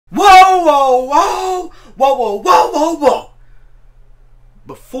whoa, whoa, whoa, whoa, whoa, whoa, whoa.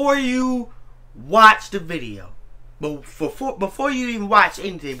 Before you watch the video, before you even watch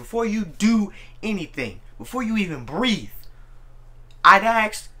anything, before you do anything, before you even breathe, I'd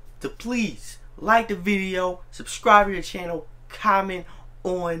ask to please like the video, subscribe to the channel, comment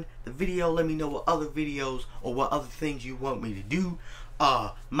on the video, let me know what other videos or what other things you want me to do.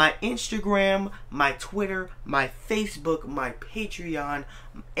 My Instagram, my Twitter, my Facebook, my Patreon,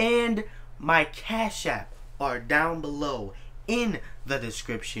 and my Cash App are down below in the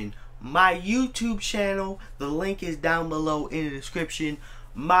description. My YouTube channel, the link is down below in the description.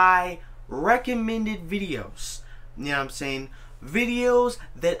 My recommended videos, you know what I'm saying? Videos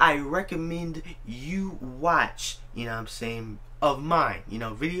that I recommend you watch, you know what I'm saying, of mine, you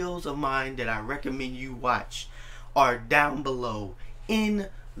know, videos of mine that I recommend you watch are down below in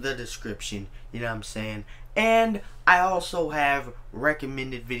the description, you know what I'm saying? And I also have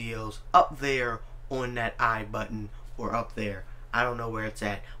recommended videos up there on that I button, or up there. I don't know where it's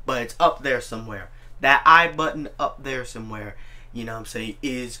at, but it's up there somewhere. That I button up there somewhere, you know what I'm saying,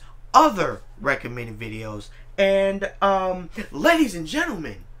 is other recommended videos. And ladies and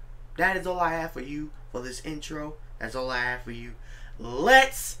gentlemen, that is all I have for you for this intro. That's all I have for you.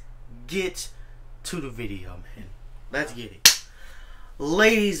 Let's get to the video, man. Let's get it.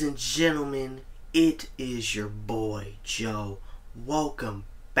 Ladies and gentlemen, it is your boy Joe. Welcome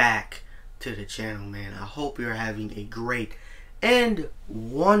back to the channel, man. I hope you're having a great and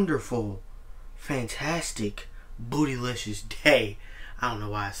wonderful, fantastic, bootylicious day. I don't know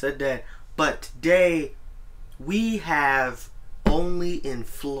why I said that, but today we have Only in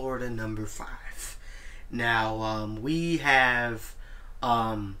Florida number 5. Now, we have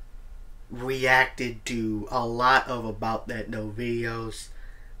reacted to a lot of About That Dough videos.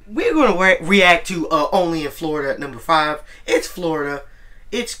 We're going to react to Only in Florida number 5. It's Florida.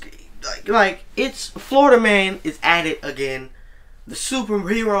 It's like it's Florida Man is at it again. The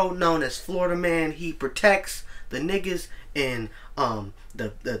superhero known as Florida Man. He protects the niggas and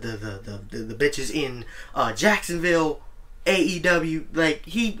the bitches in Jacksonville, AEW. Like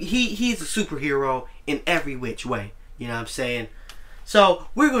he's a superhero in every which way. You know what I'm saying? So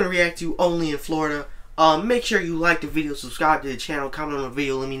we're gonna react to Only in Florida. Make sure you like the video, subscribe to the channel, comment on the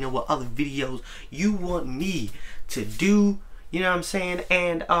video, let me know what other videos you want me to do. You know what I'm saying?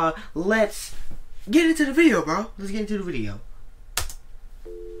 And let's get into the video, bro. Let's get into the video.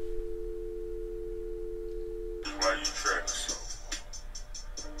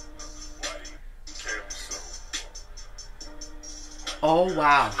 Oh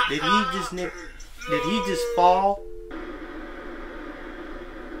wow! Did he just fall?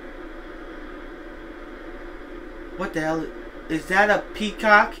 What the hell? Is that a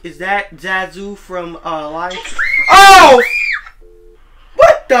peacock? Is that Zazu from Lion? Oh!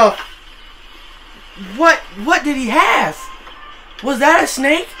 What the? What did he have? Was that a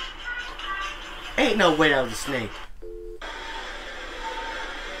snake? Ain't no way that was a snake.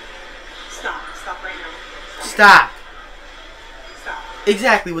 Stop right now. Stop.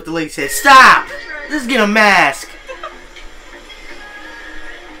 Exactly what the lady said. Stop! Let's get a mask.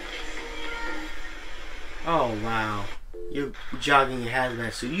 Oh wow. You're jogging your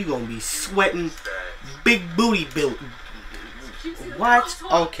hazmat suit. You're gonna be sweating big booty built. What?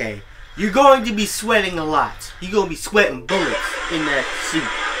 Okay. You're going to be sweating a lot. You're gonna be sweating bullets in that suit.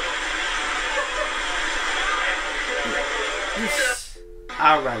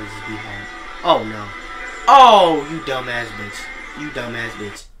 I'd rather just be home. Oh no. Oh, you dumbass bitch. You dumbass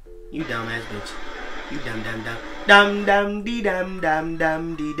bitch. You dumbass bitch. You dum dum dum. Dum dum dee dum dum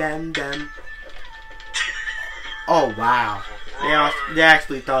dum dee dum dum. Oh wow. They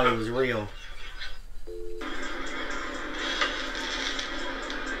actually thought it was real.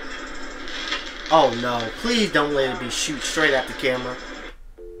 Oh no. Please don't let it be shoot straight at the camera.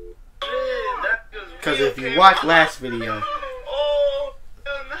 Because if you watch last video,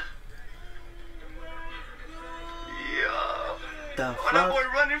 the fuck? That boy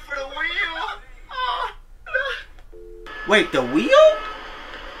running for the wheel. Oh, no. Wait, the wheel?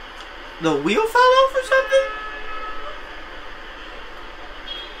 The wheel fell off or something?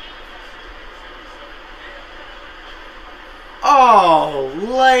 Oh,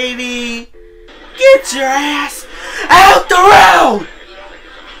 lady, get your ass out the road!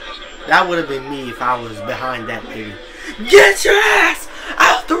 That would have been me if I was behind that lady. Get your ass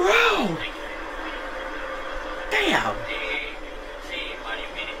out the road! Damn.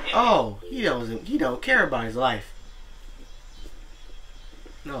 Oh, he don't care about his life.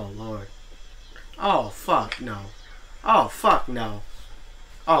 No, Lord. Oh, fuck no. Oh, fuck no.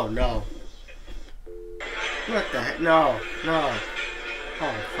 Oh, no. What the heck? No, no.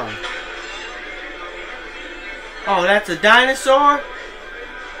 Oh, fuck. Oh, that's a dinosaur?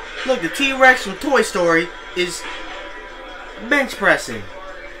 Look, the T-Rex from Toy Story is bench pressing.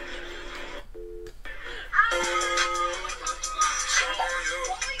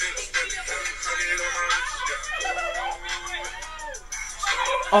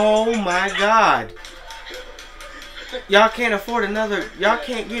 Oh my God. Y'all can't afford another, y'all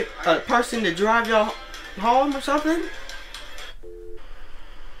can't get a person to drive y'all home or something?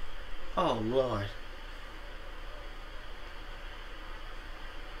 Oh Lord.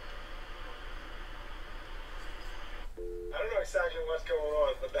 I don't know exactly what's going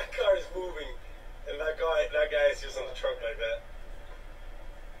on, but that car is moving, and that guy is just on the trunk like that.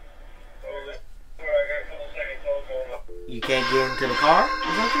 You can't get into the car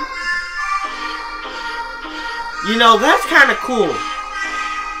or something? You know, that's kind of cool.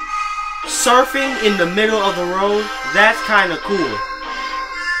 Surfing in the middle of the road, that's kind of cool.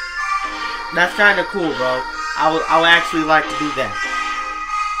 That's kind of cool, bro. I would actually like to do that.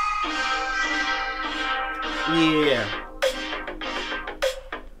 Yeah.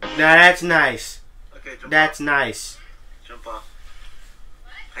 Now that's nice. Okay, that's nice. Jump off.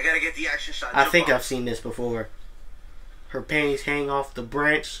 I gotta get the action shot. I think I've seen this before. Her panties hang off the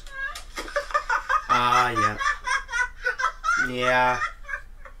branch. Ah, yeah. Yeah.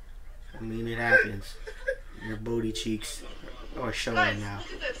 I mean, it happens. Your booty cheeks are showing now.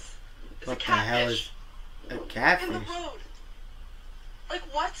 What the hell is a catfish? In the road. Like,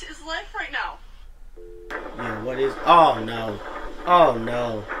 what is life right now? Yeah, what is... Oh, no. Oh,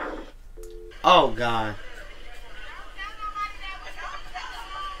 no. Oh, God.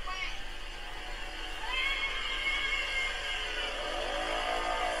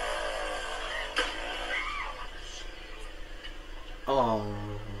 Oh.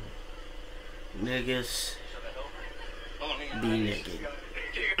 Niggas be naked.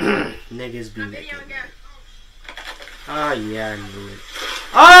 Niggas be naked. Oh, yeah, I knew it.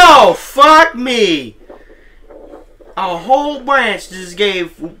 Oh, fuck me! A whole branch just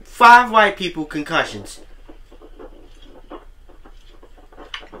gave 5 white people concussions.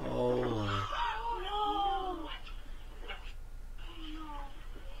 Oh, Lord.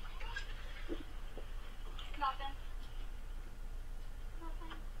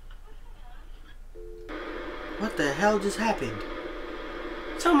 What the hell just happened?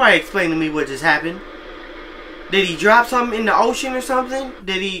 Somebody explain to me what just happened. Did he drop something in the ocean or something?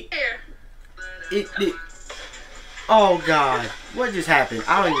 Did he... Oh, God. What just happened?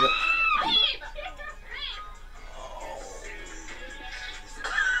 I don't even...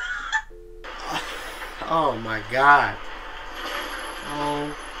 Oh, my God.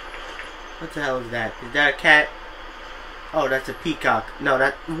 Oh. What the hell is that? Is that a cat? Oh, that's a peacock. No,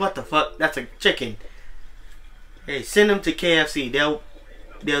 that... What the fuck? That's a chicken. Hey, send them to KFC. They'll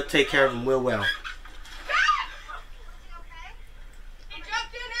take care of them real well.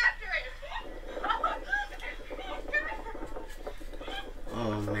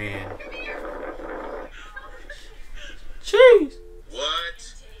 Oh man. Jeez.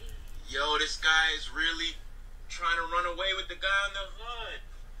 What? Yo, this guy is really trying to run away with the guy on the hood.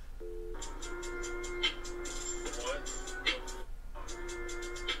 What?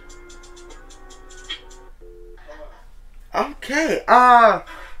 Okay,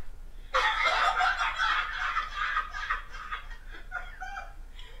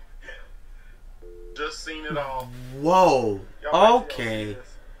 Just seen it all. Whoa. Okay.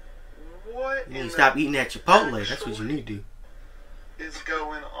 What? You need to stop eating that Chipotle. That's what you need to do. Is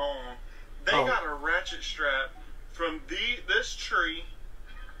going on? They got a ratchet strap from this tree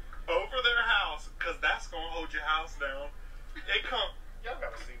over their house, cause that's gonna hold your house down. It come. Y'all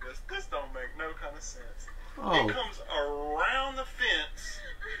gotta see this. This don't make no kind of sense. Oh. It comes around the fence.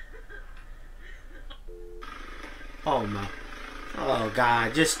 Oh my. Oh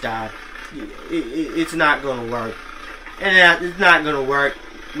God, just stop. It's not gonna work. And it's not gonna work.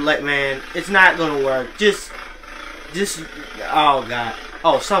 Man, it's not gonna work. Just. Oh God.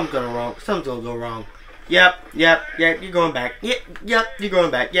 Oh, something's gonna wrong. Something's gonna go wrong. Yep. You're going back. Yep. You're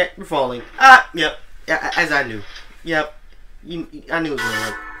going back. Yep. You're falling. Yep. As I knew. Yep. I knew it was gonna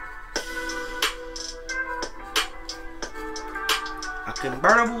work. A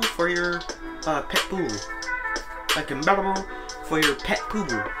convertible for your pet poodle. A convertible for your pet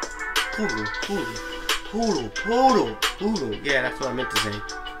poodle. Poodle. Yeah, that's what I meant to say.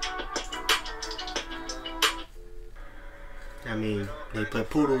 I mean, they put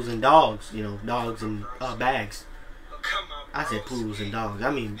poodles and dogs, you know, dogs in bags. I said poodles and dogs. I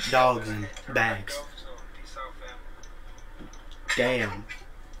mean dogs in bags. Damn.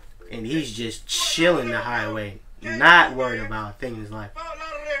 And he's just chilling the highway, not worried about a thing in his life.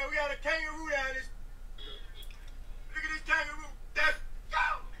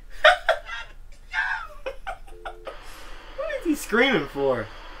 screaming for?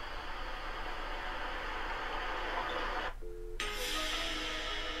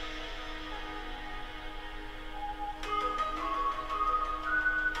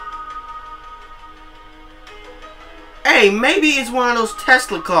 Hey, maybe it's one of those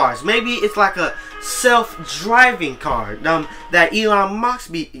Tesla cars. Maybe it's like a self-driving car. That Elon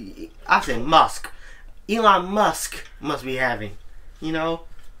Musk Elon Musk must be having. You know,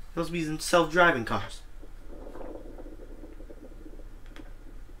 those be some self-driving cars.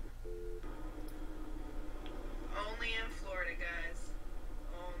 Only in Florida, guys.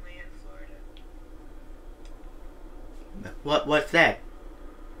 Only in Florida. What's that?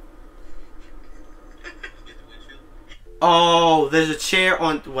 Oh, there's a chair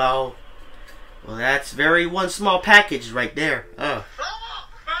on. Well, that's very one small package right there. Oh.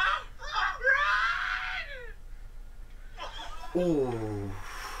 Ooh.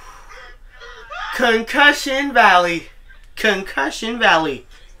 Concussion Valley. Concussion Valley.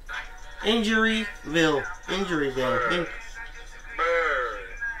 Injuryville. Injuryville.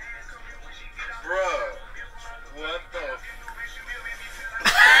 Bro, what the?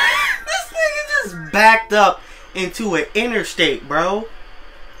 This nigga just backed up into an interstate, bro.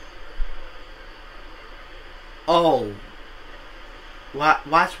 Oh.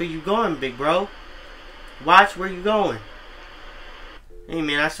 Watch where you going, big bro. Watch where you going. Hey,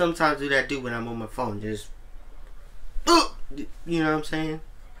 man, I sometimes do that, when I'm on my phone. Just, you know what I'm saying?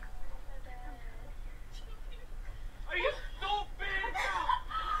 Are you stupid?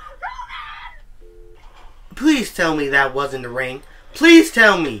 Please tell me that wasn't the ring. Please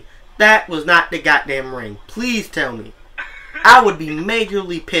tell me that was not the goddamn ring. Please tell me. I would be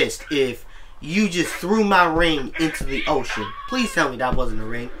majorly pissed if you just threw my ring into the ocean. Please tell me that wasn't the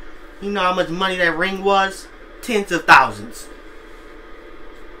ring. You know how much money that ring was? Tens of thousands.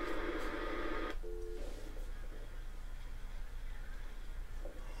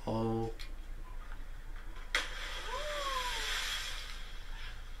 Oh.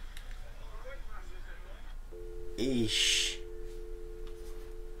 Eesh.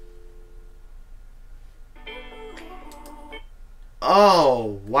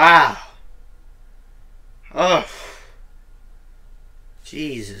 Oh, wow. Oh.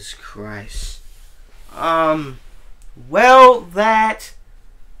 Jesus Christ. Well, that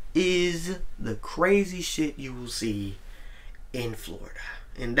is the crazy shit you will see in Florida.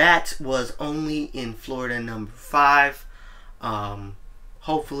 And that was only in Florida number 5.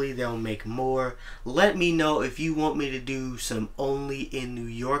 Hopefully they'll make more. Let me know if you want me to do some only in New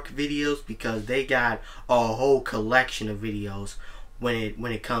York videos, because they got a whole collection of videos when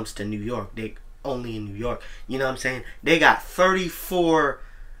it comes to New York. They only in New York. You know what I'm saying? They got 34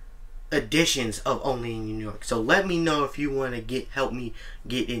 editions of only in New York. So let me know if you want to help me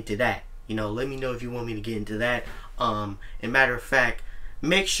get into that. You know, let me know if you want me to get into that. And matter of fact,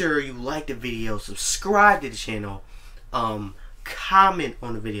 make sure you like the video, subscribe to the channel, comment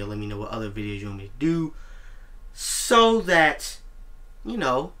on the video, let me know what other videos you want me to do, so that, you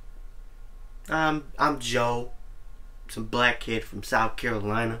know, I'm Joe, some black kid from South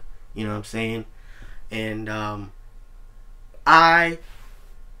Carolina, you know what I'm saying, and I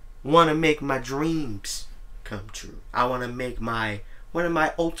want to make my dreams come true. I want to make one of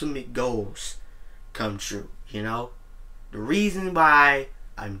my ultimate goals come true, you know. The reason why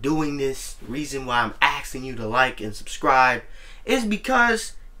I'm doing this, the reason why I'm asking you to like and subscribe, is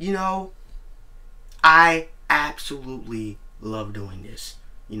because, you know, I absolutely love doing this.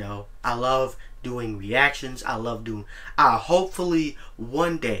 You know, I love doing reactions. Hopefully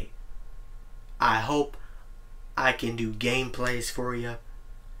one day, I hope I can do gameplays for you.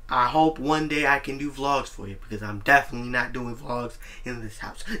 I hope one day I can do vlogs for you, because I'm definitely not doing vlogs in this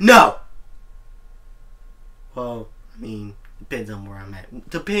house. No! Well, I mean, depends on where I'm at.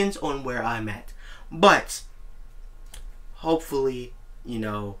 Depends on where I'm at. But hopefully, you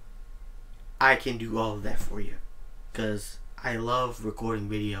know, I can do all of that for you, because I love recording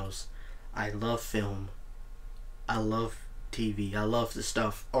videos. I love film. I love TV. I love the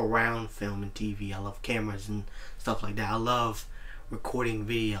stuff around film and TV. I love cameras and stuff like that. I love recording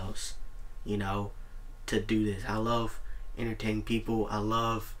videos, you know, to do this. I love entertaining people.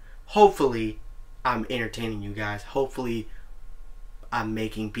 Hopefully I'm entertaining you guys. Hopefully I'm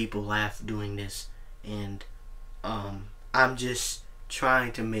making people laugh doing this. And I'm just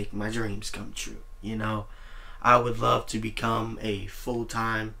trying to make my dreams come true, you know. I would love to become a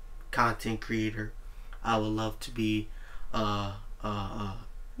full-time content creator. I would love to be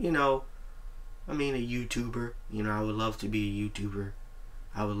you know, I mean, a YouTuber. You know, I would love to be a YouTuber.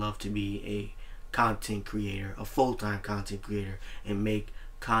 I would love to be a content creator, a full-time content creator, and make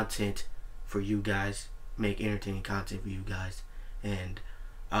content for you guys, make entertaining content for you guys, And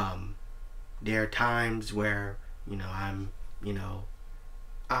there are times where,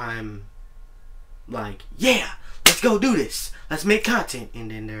 I'm like, yeah, let's go do this. Let's make content.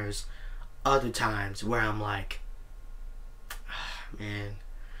 And then there's other times where I'm like, man,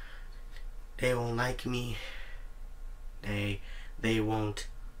 they won't like me. They won't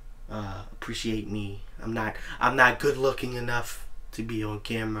appreciate me. I'm not good looking enough to be on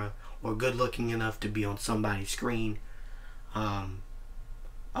camera, or good looking enough to be on somebody's screen. I'm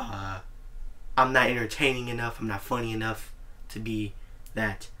not entertaining enough. I'm not funny enough to be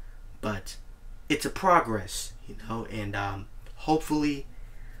that. But it's a progress, and hopefully,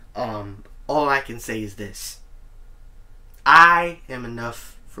 all I can say is this: I am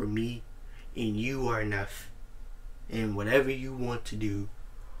enough for me, and you are enough. And whatever you want to do,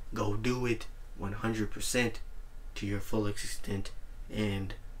 go do it 100% to your full extent.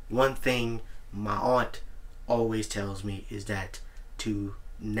 And one thing my aunt always tells me is that to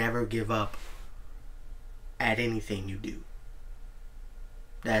never give up at anything you do.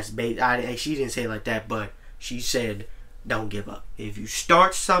 She didn't say it like that, but she said don't give up. If you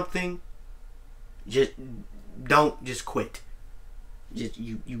start something, don't quit.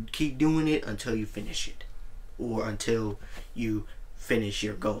 You keep doing it until you finish it, or until you finish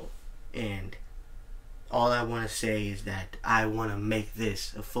your goal. And all I want to say is that I want to make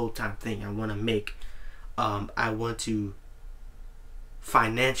this a full-time thing. I want to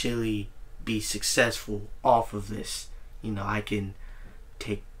financially be successful off of this. I can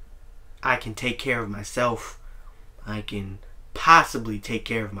take care of myself. I can possibly take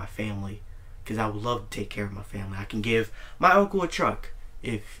care of my family, because I would love to take care of my family. I can give my uncle a truck,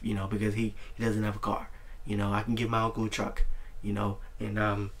 because he doesn't have a car. I can give my uncle a truck, and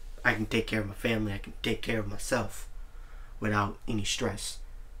I can take care of my family. I can take care of myself without any stress.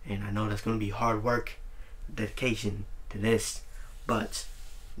 And I know that's going to be hard work, dedication to this, but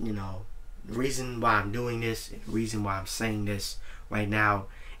the reason why I'm doing this, and the reason why I'm saying this right now,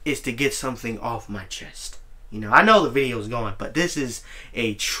 is to get something off my chest. I know the video is going, but this is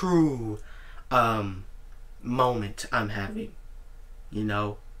a true moment I'm having,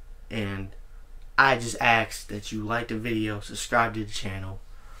 and I just ask that you like the video, subscribe to the channel,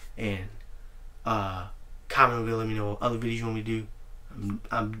 and comment below, let me know what other videos you want me to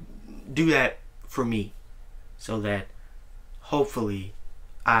do. Do that for me, so that hopefully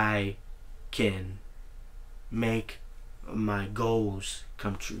I can make my goals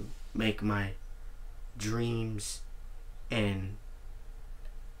come true, make my dreams and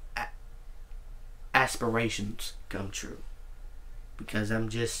aspirations come true. Because I'm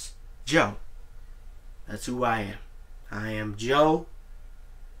just Joe. That's who I am. I am Joe,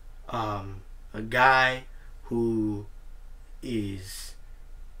 a guy who is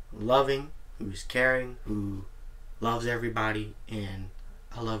loving, who is caring, who loves everybody, and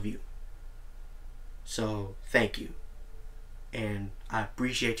I love you. So thank you, and I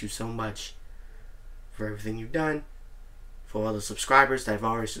appreciate you so much for everything you've done, for all the subscribers that have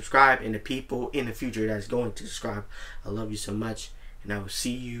already subscribed, and the people in the future that's going to subscribe. I love you so much, and I will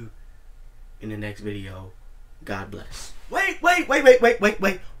see you in the next video. God bless. Wait,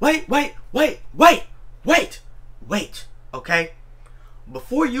 okay?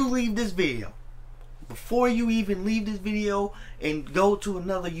 Before you leave this video, before you even leave this video and go to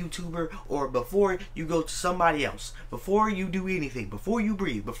another YouTuber, or before you go to somebody else, before you do anything, before you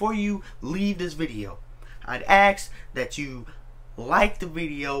breathe, before you leave this video, I'd ask that you like the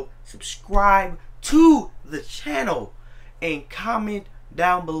video, subscribe to the channel, and comment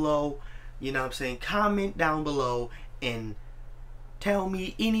down below. Comment down below and tell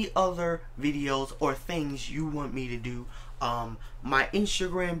me any other videos or things you want me to do. My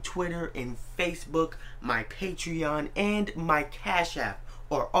Instagram, Twitter, and Facebook, my Patreon, and my Cash App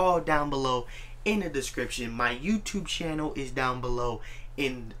are all down below in the description. My YouTube channel is down below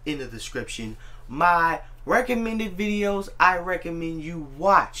in the description. My recommended videos I recommend you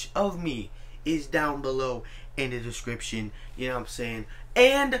watch of me is down below in the description.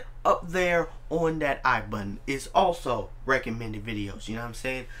 And up there on that I button is also recommended videos.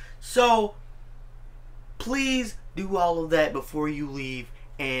 So please do all of that before you leave,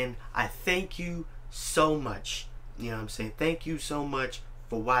 and I thank you so much. Thank you so much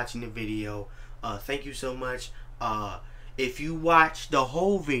for watching the video. Thank you so much. If you watched the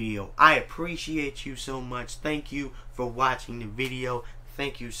whole video, I appreciate you so much. Thank you for watching the video.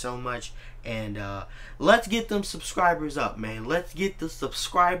 Thank you so much. And let's get them subscribers up, man. Let's get the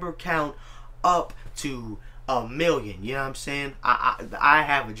subscriber count up to 1 million. I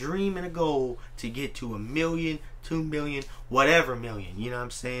have a dream and a goal to get to 1 million, 2 million, whatever million.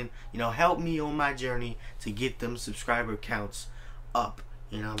 Help me on my journey to get them subscriber counts up.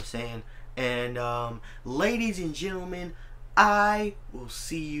 You know what I'm saying? And ladies and gentlemen, I will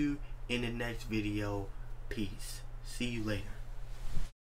see you in the next video. Peace. See you later.